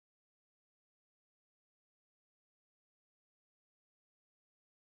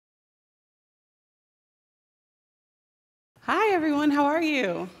Hi, everyone. How are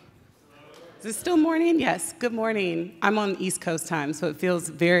you? Is it still morning? Yes, good morning. I'm on East Coast time, so it feels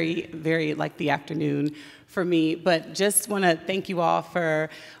very, very like the afternoon for me. But just want to thank you all for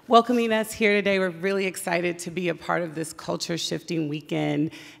welcoming us here today. We're really excited to be a part of this culture-shifting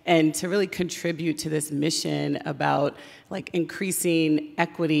weekend and to really contribute to this mission about increasing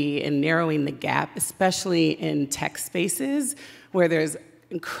equity and narrowing the gap, especially in tech spaces where there's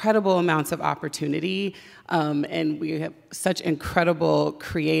incredible amounts of opportunity, and we have such incredible,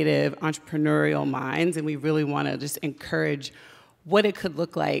 creative, entrepreneurial minds, and we really want to just encourage what it could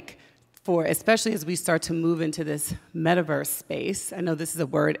look like for, especially as we start to move into this metaverse space. I know this is a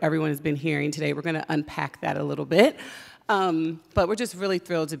word everyone has been hearing today. We're going to unpack that a little bit, but we're just really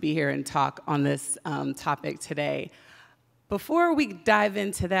thrilled to be here and talk on this topic today. Before we dive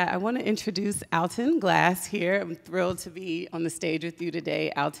into that, I want to introduce Alton Glass here. I'm thrilled to be on the stage with you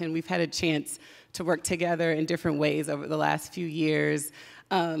today, Alton. We've had a chance to work together in different ways over the last few years.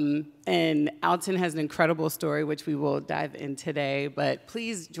 And Alton has an incredible story, which we will dive in today. But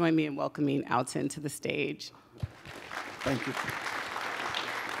please join me in welcoming Alton to the stage. Thank you.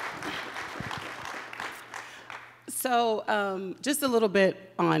 So just a little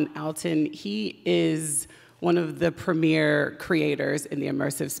bit on Alton. He is one of the premier creators in the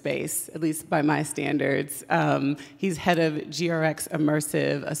immersive space, at least by my standards. He's head of GRX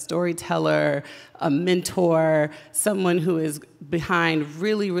Immersive, a storyteller, a mentor, someone who is behind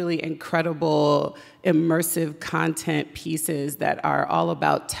really, really incredible immersive content pieces that are all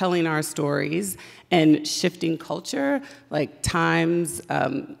about telling our stories and shifting culture, like Times,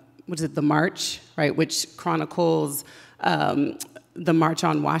 what is it, The March, right, which chronicles the March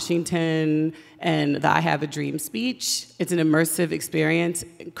on Washington and the I Have a Dream speech. It's an immersive experience,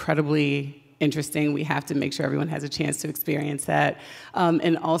 incredibly interesting. We have to make sure everyone has a chance to experience that.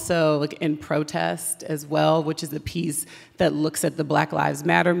 And also In Protest as well, which is a piece that looks at the Black Lives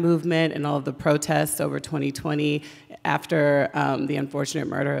Matter movement and all of the protests over 2020 after the unfortunate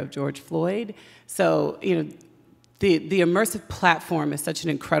murder of George Floyd. So, the immersive platform is such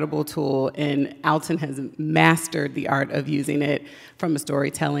an incredible tool, and Alton has mastered the art of using it from a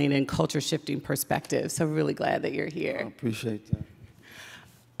storytelling and culture-shifting perspective. So really glad that you're here. I appreciate that.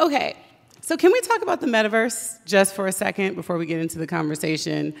 Okay, so can we talk about the metaverse just for a second before we get into the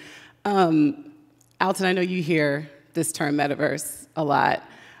conversation? Alton, I know you hear this term metaverse a lot,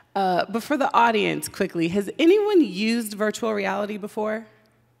 but for the audience, quickly, has anyone used virtual reality before?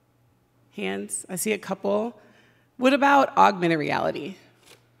 Hands, I see a couple. What about augmented reality?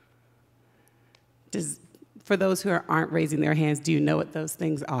 For those who aren't raising their hands, do you know what those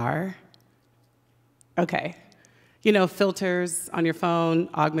things are? Okay. Filters on your phone,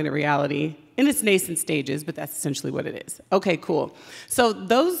 augmented reality, in its nascent stages, but that's essentially what it is. Okay, cool. So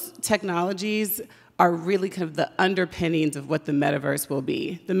those technologies are really kind of the underpinnings of what the metaverse will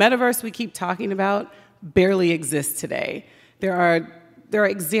be. The metaverse we keep talking about barely exists today. There are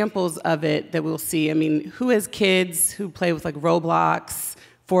examples of it that we'll see. I mean, who has kids who play with Roblox,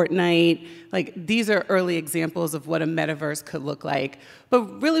 Fortnite? These are early examples of what a metaverse could look like.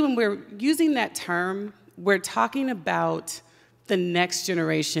 But really, when we're using that term, we're talking about the next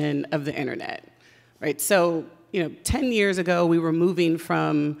generation of the internet, right? So, 10 years ago, we were moving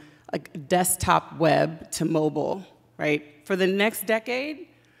from desktop web to mobile, right? For the next decade,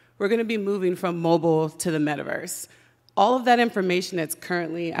 we're gonna be moving from mobile to the metaverse. All of that information that's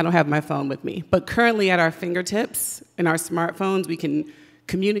currently, I don't have my phone with me, but currently at our fingertips in our smartphones, we can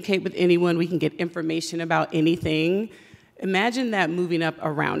communicate with anyone, we can get information about anything. Imagine that moving up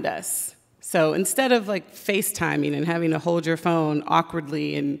around us. So instead of FaceTiming and having to hold your phone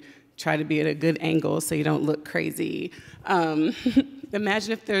awkwardly and try to be at a good angle so you don't look crazy,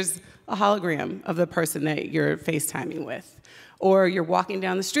 imagine if there's a hologram of the person that you're FaceTiming with, or you're walking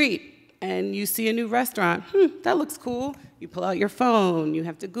down the street and you see a new restaurant, that looks cool. You pull out your phone, you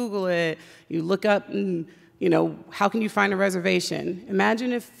have to Google it, you look up and, how can you find a reservation?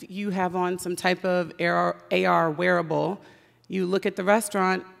 Imagine if you have on some type of AR wearable, you look at the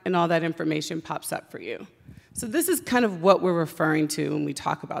restaurant and all that information pops up for you. So this is kind of what we're referring to when we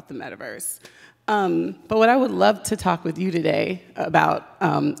talk about the metaverse. But what I would love to talk with you today about,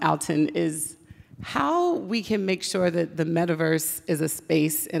 Alton, is how we can make sure that the metaverse is a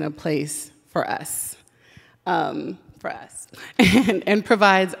space and a place for us, and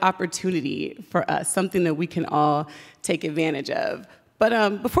provides opportunity for us, something that we can all take advantage of.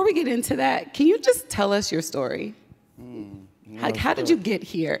 But before we get into that, can you just tell us your story? How did you get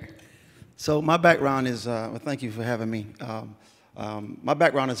here? So my background is, well, thank you for having me. My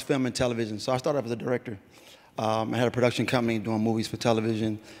background is film and television. So I started off as a director. I had a production company doing movies for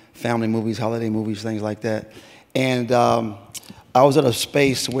television, family movies, holiday movies, things like that. And I was at a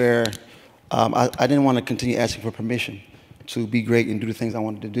space where I didn't want to continue asking for permission to be great and do the things I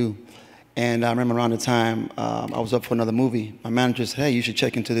wanted to do. And I remember around the time I was up for another movie, my manager said, hey, you should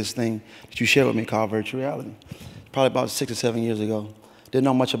check into this thing that you shared with me called virtual reality. Probably about 6 or 7 years ago. Didn't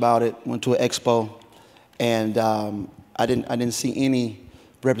know much about it, went to an expo, and I didn't see any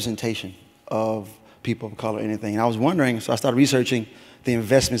representation of people of color or anything. And I was wondering, so I started researching the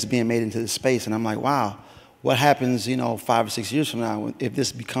investments being made into this space, and I'm like, wow, what happens, 5 or 6 years from now if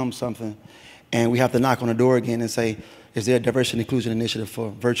this becomes something and we have to knock on the door again and say, is there a diversity and inclusion initiative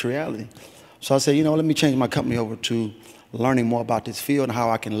for virtual reality? So I said, let me change my company over to learning more about this field and how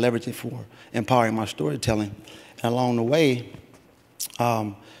I can leverage it for empowering my storytelling. And along the way,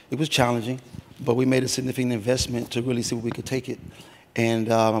 it was challenging, but we made a significant investment to really see where we could take it.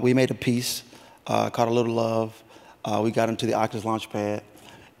 And we made a piece called A Little Love. We got into the Oculus Launchpad.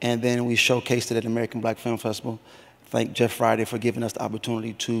 And then we showcased it at the American Black Film Festival. Thank Jeff Friday for giving us the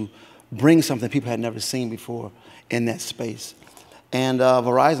opportunity to bring something people had never seen before in that space. And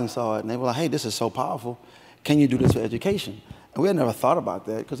Verizon saw it, and they were like, hey, this is so powerful. Can you do this for education? And we had never thought about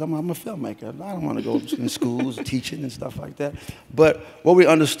that, because I'm a filmmaker. I don't want to go in schools teaching and stuff like that. But what we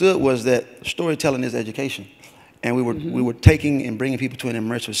understood was that storytelling is education. And we were taking and bringing people to an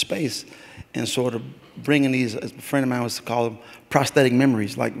immersive space and sort of bringing these, as a friend of mine was to call them, prosthetic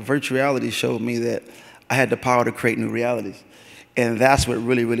memories. Like virtual reality showed me that I had the power to create new realities. And that's what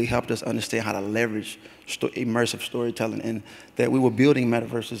really, really helped us understand how to leverage immersive storytelling, and that we were building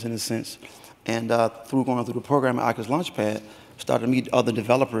metaverses in a sense. And through going through the program at Oculus Launchpad, started to meet other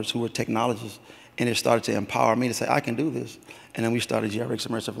developers who were technologists, and it started to empower me to say, I can do this. And then we started GRX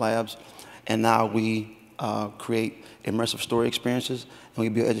Immersive Labs, and now we create immersive story experiences, and we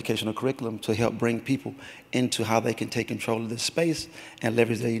build educational curriculum to help bring people into how they can take control of this space and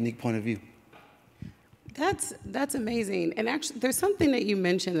leverage their unique point of view. That's amazing. And actually, there's something that you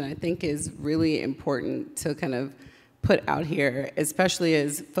mentioned that I think is really important to kind of put out here, especially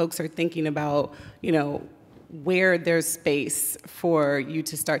as folks are thinking about, where there's space for you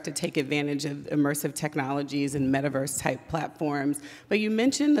to start to take advantage of immersive technologies and metaverse-type platforms. But you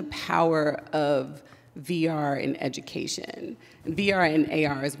mentioned the power of VR in education, and VR and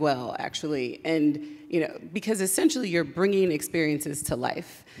AR as well, actually. And because essentially you're bringing experiences to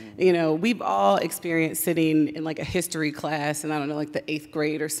life. We've all experienced sitting in like a history class, and I don't know, like the 8th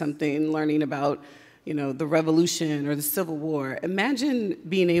grade or something, learning about, the Revolution or the Civil War. Imagine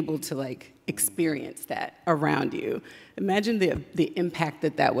being able to like experience that around you. Imagine the impact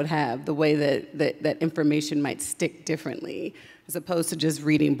that would have, the way that information might stick differently, as opposed to just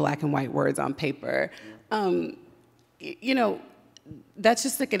reading black and white words on paper. That's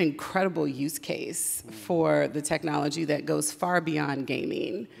just like an incredible use case for the technology that goes far beyond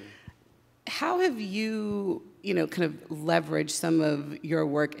gaming. How have you, kind of leveraged some of your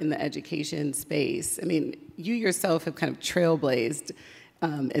work in the education space? I mean, you yourself have kind of trailblazed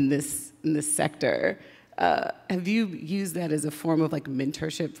in this sector. Have you used that as a form of like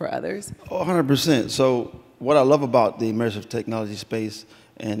mentorship for others? Oh, 100%. So what I love about the immersive technology space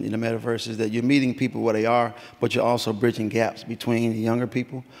and in the metaverse is that you're meeting people where they are, but you're also bridging gaps between the younger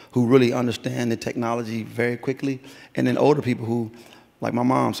people who really understand the technology very quickly, and then older people who, like my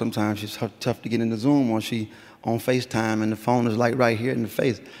mom sometimes, she's tough to get into Zoom or she on FaceTime and the phone is like right here in the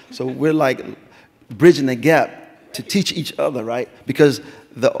face. So we're like bridging the gap to teach each other, right? Because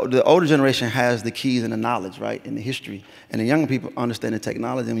the older generation has the keys and the knowledge, right, and the history. And the younger people understand the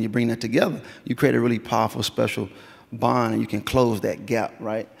technology, and when you bring that together, you create a really powerful, special bond, and you can close that gap,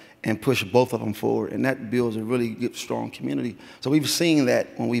 right, and push both of them forward. And that builds a really good, strong community. So we've seen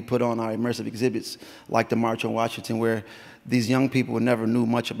that when we put on our immersive exhibits, like the March on Washington, where these young people never knew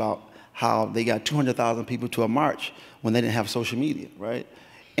much about how they got 200,000 people to a march when they didn't have social media, right?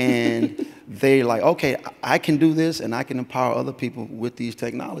 And they're like, okay, I can do this, and I can empower other people with these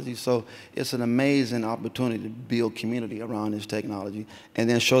technologies. So it's an amazing opportunity to build community around this technology and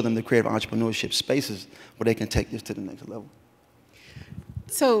then show them the creative entrepreneurship spaces where they can take this to the next level.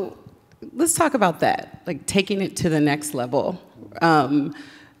 So let's talk about that, like taking it to the next level.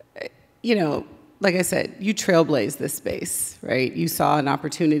 Like I said, you trailblazed this space, right? You saw an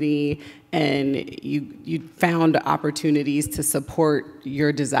opportunity, and you found opportunities to support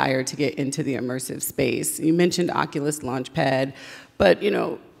your desire to get into the immersive space. You mentioned Oculus Launchpad, but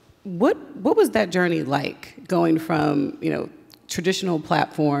what was that journey like, going from traditional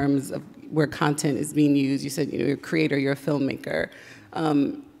platforms where content is being used? You said you're a creator, you're a filmmaker.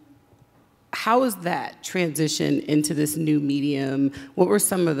 How was that transition into this new medium? What were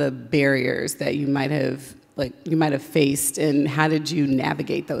some of the barriers that you might have like you might have faced, and how did you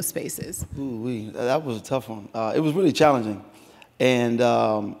navigate those spaces? Ooh, that was a tough one. It was really challenging, and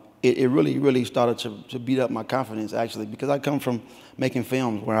it really started to beat up my confidence, actually, because I come from making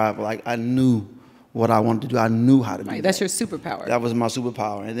films where I knew what I wanted to do. I knew how to do that. That's your superpower. That was my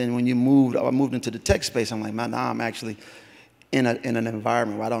superpower. And then when I moved into the tech space, I'm like, man, now I'm actually in an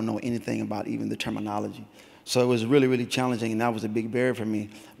environment where I don't know anything about even the terminology. So it was really challenging, and that was a big barrier for me.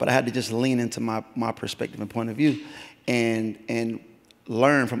 But I had to just lean into my perspective and point of view and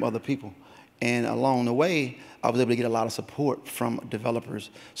learn from other people. And along the way, I was able to get a lot of support from developers.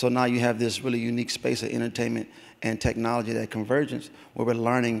 So now you have this really unique space of entertainment and technology, that convergence, where we're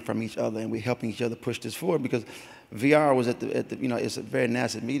learning from each other and we're helping each other push this forward, because VR was at the it's a very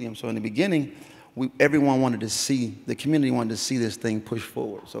nascent medium. So in the beginning, everyone wanted to see, the community wanted to see this thing push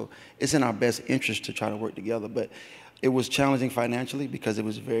forward. So it's in our best interest to try to work together. But it was challenging financially because it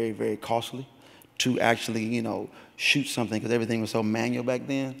was very costly to actually, shoot something, because everything was so manual back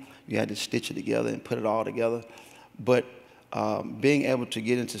then. You had to stitch it together and put it all together. But being able to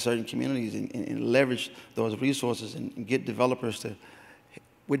get into certain communities and leverage those resources and get developers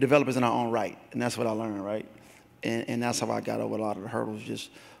we're developers in our own right, and that's what I learned, right? And that's how I got over a lot of the hurdles, just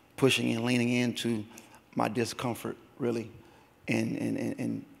pushing and leaning into my discomfort, really,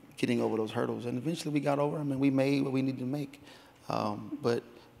 and getting over those hurdles. And eventually we got over them, and we made what we needed to make. But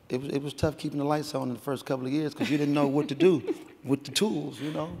it was tough keeping the lights on in the first couple of years, because you didn't know what to do with the tools,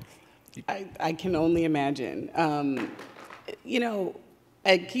 I can only imagine.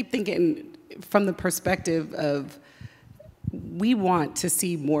 I keep thinking from the perspective of, we want to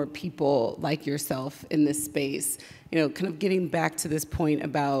see more people like yourself in this space, kind of getting back to this point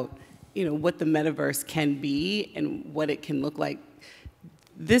about, what the metaverse can be and what it can look like.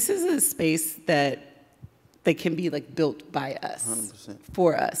 This is a space that can be built by us, 100%.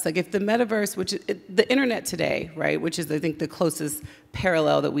 For us. Like if the metaverse, which is the internet today, right, which is I think the closest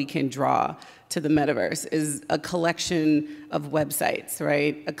parallel that we can draw to the metaverse, is a collection of websites,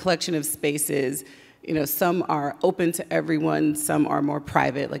 right? A collection of spaces. Some are open to everyone, some are more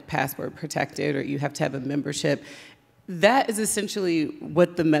private, like password protected, or you have to have a membership. That is essentially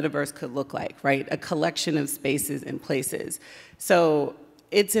what the metaverse could look like, right? A collection of spaces and places. So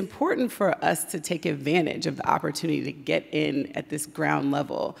it's important for us to take advantage of the opportunity to get in at this ground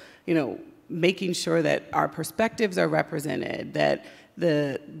level, making sure that our perspectives are represented, that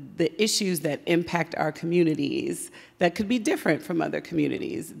the issues that impact our communities that could be different from other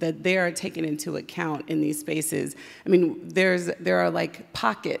communities, that they are taken into account in these spaces. I mean, there are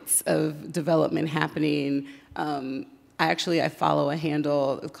pockets of development happening. I follow a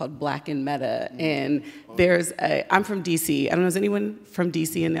handle called Black in Meta, and I'm from DC. I don't know, is anyone from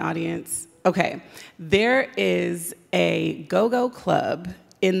DC in the audience? Okay, there is a go-go club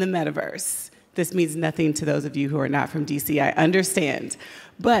in the metaverse. This means nothing to those of you who are not from DC, I understand.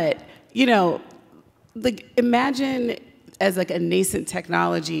 But, imagine as a nascent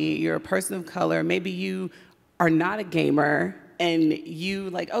technology, you're a person of color, maybe you are not a gamer, and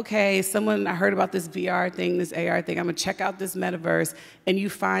you okay, I heard about this VR thing, this AR thing, I'm gonna check out this metaverse, and you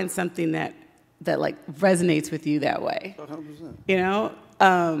find something that resonates with you that way.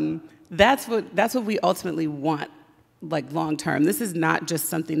 100%. That's what we ultimately want, long term. This is not just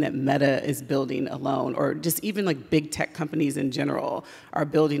something that Meta is building alone, or just even big tech companies in general are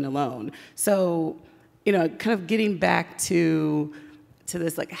building alone. So, kind of getting back to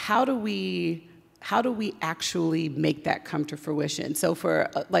this, how do we actually make that come to fruition? So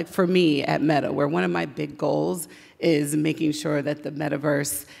for me at Meta, where one of my big goals is making sure that the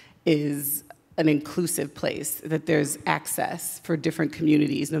metaverse is an inclusive place, that there's access for different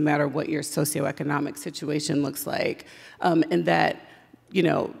communities, no matter what your socioeconomic situation looks like, and that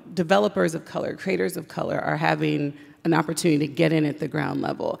developers of color, creators of color are having an opportunity to get in at the ground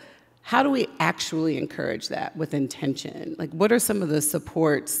level. How do we actually encourage that with intention? What are some of the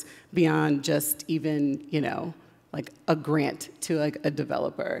supports beyond just even, a grant to a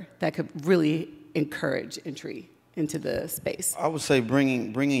developer that could really encourage entry into the space? I would say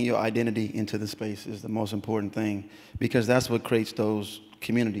bringing your identity into the space is the most important thing, because that's what creates those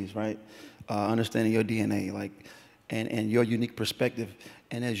communities, right? Understanding your DNA, and your unique perspective.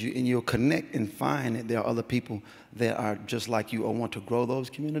 And you'll connect and find that there are other people that are just like you or want to grow those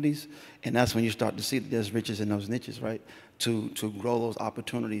communities. And that's when you start to see that there's riches in those niches, right? To grow those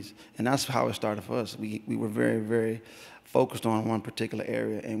opportunities. And that's how it started for us. We were very focused on one particular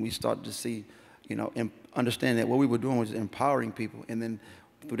area, and we started to see, understand that what we were doing was empowering people. And then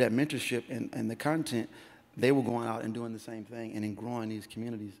through that mentorship and the content, they were going out and doing the same thing and then growing these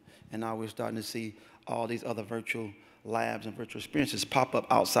communities. And now we're starting to see all these other virtual labs and virtual experiences pop up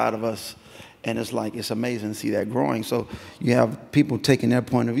outside of us. And it's like, it's amazing to see that growing. So you have people taking their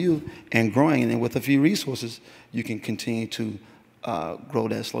point of view and growing, and then with a few resources, you can continue to grow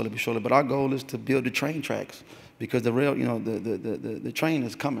that slowly but surely. But our goal is to build the train tracks, because the rail, the train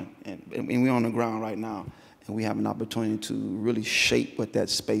is coming, and we're on the ground right now, and we have an opportunity to really shape what that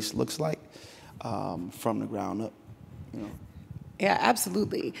space looks like from the ground up. Yeah,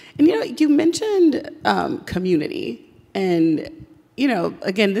 absolutely. And you mentioned community, and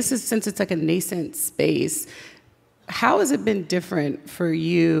again, this is, since it's like a nascent space, how has it been different for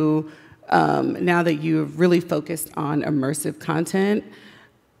you now that you've really focused on immersive content?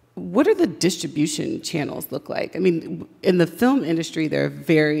 What are the distribution channels look like? I mean, in the film industry, they're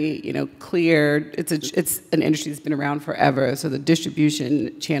very, clear. It's an industry that's been around forever, so the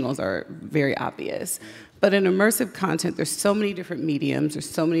distribution channels are very obvious. But in immersive content, there's so many different mediums, there's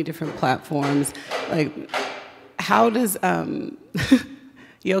so many different platforms. Like, how does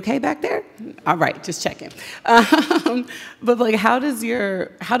you okay back there? All right, just checking. But like, how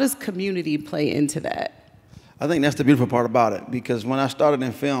does community play into that? I think that's the beautiful part about it, because when I started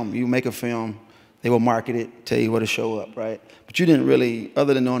in film, you make a film, they will market it, tell you where to show up, right? But you didn't really,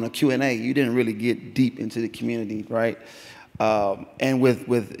 other than on a Q&A, you didn't really get deep into the community, right? And with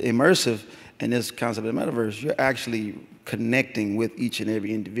immersive and this concept of the metaverse, you're actually connecting with each and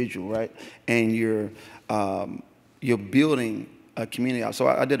every individual, right? And you're building a community out. So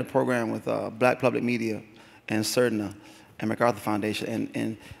I did a program with Black Public Media and CERDNA and MacArthur Foundation,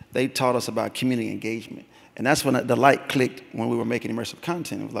 and they taught us about community engagement. And that's when the light clicked when we were making immersive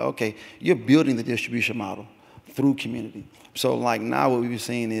content. It was like, okay, you're building the distribution model through community. So like now what we were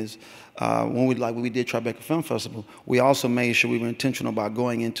seeing is when we did Tribeca Film Festival, we also made sure we were intentional about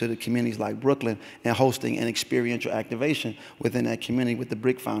going into the communities like Brooklyn and hosting an experiential activation within that community with the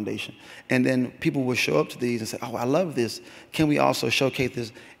Brick Foundation. And then people would show up to these and say, oh, I love this. Can we also showcase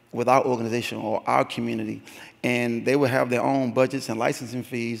this with our organization or our community? And they would have their own budgets and licensing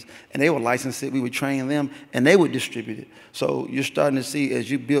fees, and they would license it, we would train them, and they would distribute it. So you're starting to see, as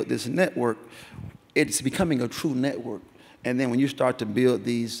you build this network, it's becoming a true network. And then when you start to build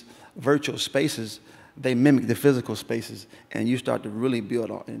these virtual spaces, they mimic the physical spaces, and you start to really build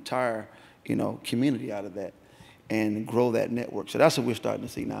an entire, community out of that and grow that network. So that's what we're starting to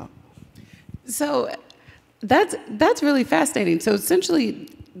see now. So that's really fascinating. So essentially,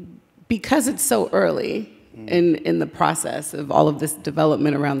 because it's so early in the process of all of this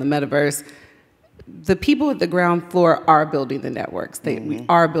development around the metaverse, the people at the ground floor are building the networks. We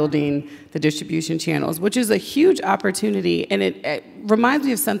are building the distribution channels, which is a huge opportunity. And it reminds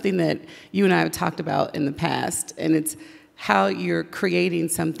me of something that you and I have talked about in the past, and it's how you're creating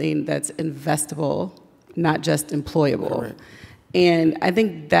something that's investable, not just employable. Correct. And I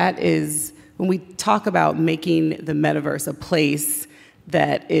think that is, when we talk about making the metaverse a place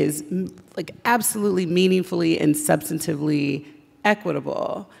that is like absolutely meaningfully and substantively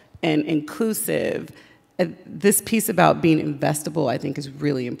equitable and inclusive, this piece about being investable, I think, is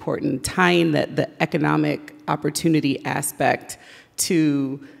really important, tying the economic opportunity aspect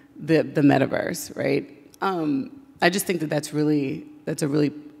to the metaverse, right? I just think that's a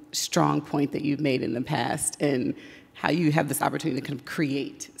really strong point that you've made in the past, and how you have this opportunity to kind of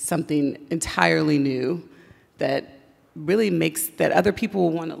create something entirely new that really makes that other people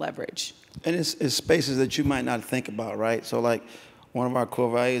will want to leverage. And it's spaces that you might not think about, right? So like, one of our core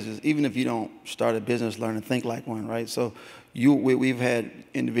values is, even if you don't start a business, learn to think like one, right? So we've had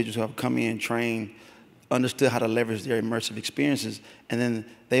individuals who have come in, trained, understood how to leverage their immersive experiences, and then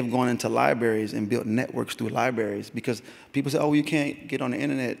they've gone into libraries and built networks through libraries, because people say, oh, you can't get on the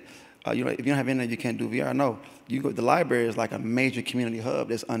internet. If you don't have internet, you can't do VR. No, the library is like a major community hub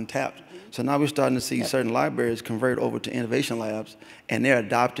that's untapped. So now we're starting to see certain libraries convert over to innovation labs, and they're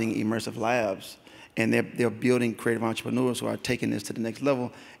adopting immersive labs. And they're building creative entrepreneurs who are taking this to the next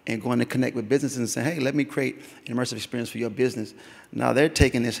level and going to connect with businesses and saying, hey, let me create an immersive experience for your business. Now they're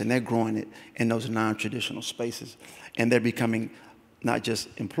taking this and they're growing it in those non-traditional spaces. And they're becoming not just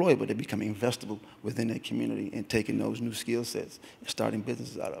employed, but they're becoming investable within their community and taking those new skill sets and starting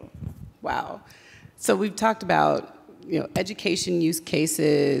businesses out of them. Wow. So we've talked about, education use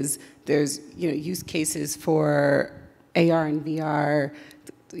cases. There's, use cases for AR and VR,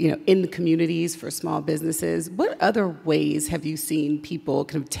 in the communities for small businesses. What other ways have you seen people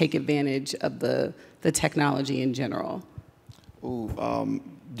kind of take advantage of the technology in general?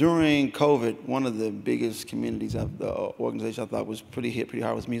 During COVID, one of the biggest communities of the organization I thought was pretty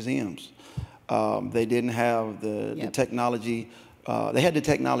hard was museums. They didn't have the technology. They had the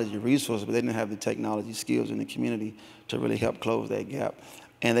technology resources, but they didn't have the technology skills in the community to really help close that gap.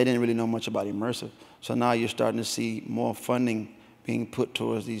 And they didn't really know much about immersive. So now you're starting to see more funding being put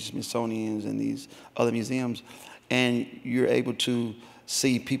towards these Smithsonians and these other museums, and you're able to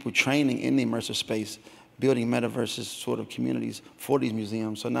see people training in the immersive space, building metaverses sort of communities for these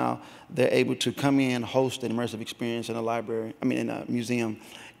museums. So now they're able to come in, host an immersive experience in a library, in a museum.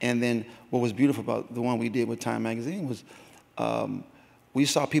 And then what was beautiful about the one we did with Time Magazine was we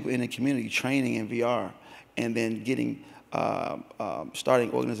saw people in the community training in VR and then getting,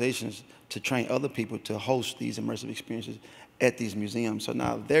 starting organizations to train other people to host these immersive experiences at these museums. So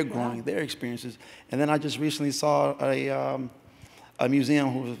now they're growing their experiences. And then I just recently saw a museum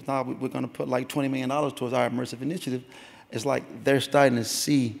who was, now we're going to put like $20 million towards our immersive initiative. It's like they're starting to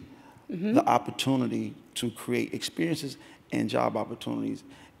see the opportunity to create experiences and job opportunities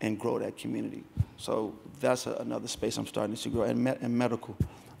and grow that community. So that's another space I'm starting to see grow. And medical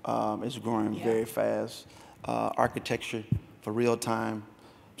is growing very fast. Architecture for real time.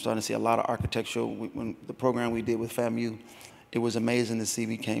 I'm starting to see a lot of architecture. When the program we did with FAMU, it was amazing to see.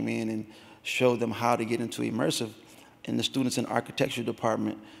 We came in and showed them how to get into immersive. And the students in the architecture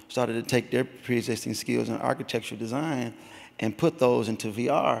department started to take their pre-existing skills in architecture design and put those into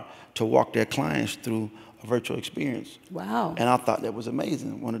VR to walk their clients through a virtual experience. Wow. And I thought that was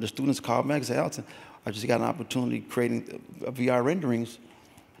amazing. One of the students called back and said, Alton, I just got an opportunity creating VR renderings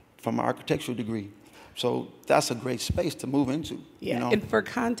from my architectural degree. So that's a great space to move into. Yeah, you know? And for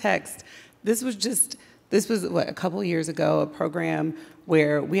context, this was what, a couple years ago, a program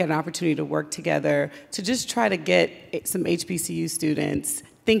where we had an opportunity to work together to just try to get some HBCU students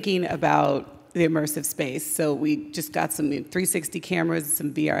thinking about the immersive space. So we just got some 360 cameras,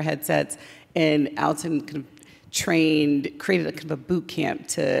 some VR headsets, and Alton kind of created a kind of a boot camp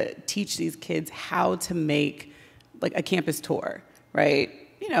to teach these kids how to make like a campus tour, right?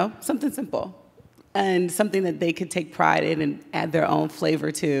 You know, something simple. And something that they could take pride in and add their own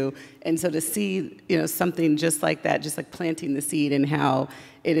flavor to. And so to see, something just like that, just like planting the seed and how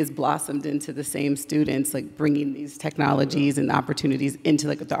it has blossomed into the same students, like bringing these technologies and opportunities into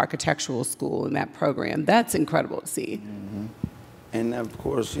like the architectural school and that program, that's incredible to see. And of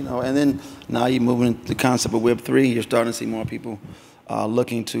course, and then now you're moving into the concept of Web3, you're starting to see more people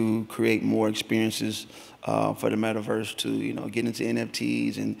looking to create more experiences for the metaverse to, get into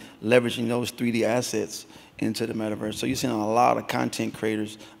NFTs and leveraging those 3D assets into the metaverse. So you're seeing a lot of content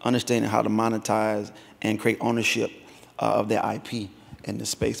creators understanding how to monetize and create ownership of their IP in the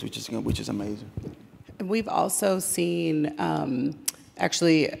space, which is amazing. And we've also seen,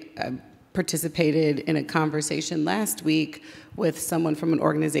 participated in a conversation last week with someone from an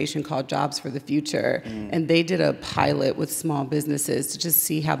organization called Jobs for the Future, and they did a pilot with small businesses to just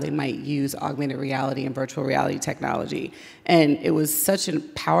see how they might use augmented reality and virtual reality technology. And it was such a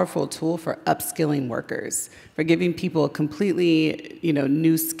powerful tool for upskilling workers, for giving people a completely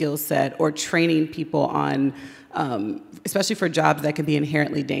new skill set, or training people on, especially for jobs that can be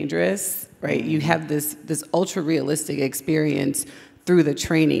inherently dangerous, right? You have this ultra realistic experience through the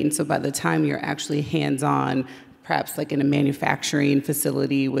training. So by the time you're actually hands-on, perhaps like in a manufacturing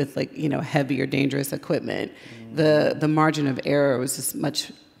facility with heavy or dangerous equipment, the margin of error was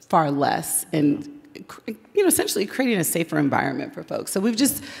just far less, and essentially creating a safer environment for folks. So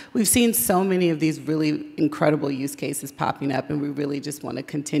we've seen so many of these really incredible use cases popping up, and we really just want to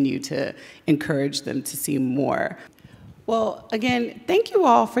continue to encourage them to see more. Well, again, thank you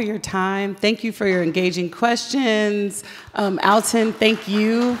all for your time. Thank you for your engaging questions. Alton, thank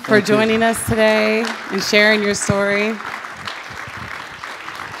you for joining us today and sharing your story.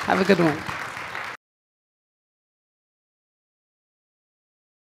 Have a good one.